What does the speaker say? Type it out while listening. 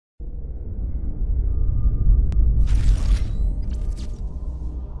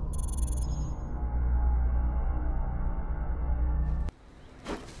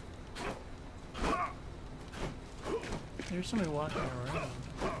There's somebody walking around.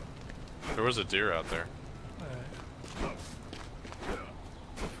 There was a deer out there. Alright.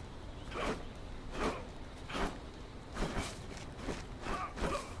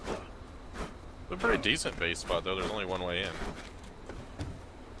 It's a pretty decent base spot though, there's only one way in.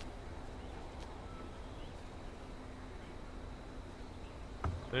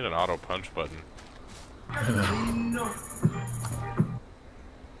 I need an auto punch button.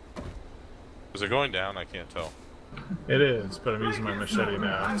 Is it going down? I can't tell. It is, but I'm using my machete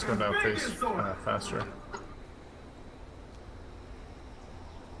now. It's going down faster.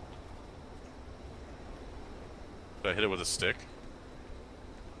 Did I hit it with a stick?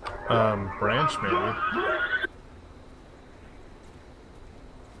 Branch maybe.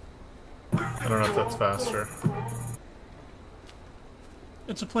 I don't know if that's faster.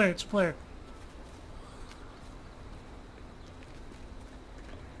 It's a player, it's a player.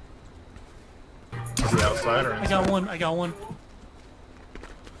 Is he outside or inside? I got one.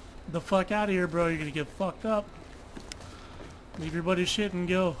 The fuck out of here, bro. You're gonna get fucked up. Leave your buddy's shit and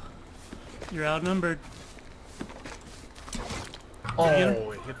go. You're outnumbered.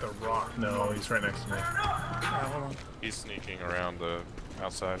 Oh, he hit the rock. No, he's right next to me. Alright, hold on. He's sneaking around the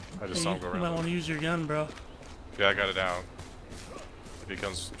outside. I just Hey, saw him go you around. might want to use your gun, bro. Yeah, I got it out. If he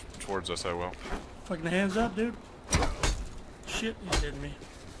comes towards us, I will. Fucking hands up, dude. Shit, he's hitting me.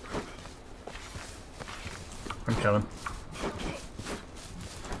 I'm coming.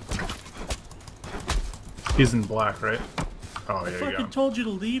 He's in black, right? Oh, I here you fucking go. told you to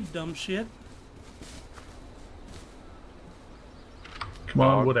leave, dumb shit. Come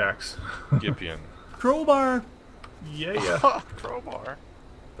on, wood axe. Gippian. Crowbar! Yeah. Crowbar.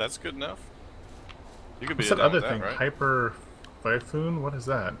 That's good enough. You could be What's that down other with thing? right? Hyper Typhoon? What is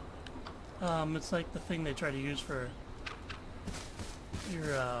that? It's like the thing they try to use for your,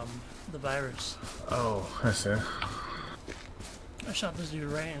 the virus. Oh, I see. I shot this dude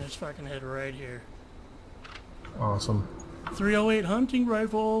right in his fucking head right here. Awesome. 308 hunting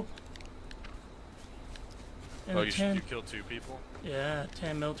rifle. And Oh, a you 10, you killed 2 people? yeah,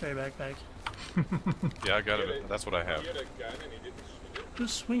 10 military backpack. Yeah, I got it. That's what I have.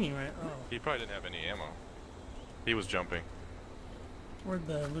 Who's swinging right? Oh, He probably didn't have any ammo. He was jumping. where'd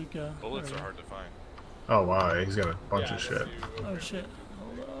the loot go? Bullets There are we hard to find. Oh, wow. He's got a bunch of shit. go. Oh shit.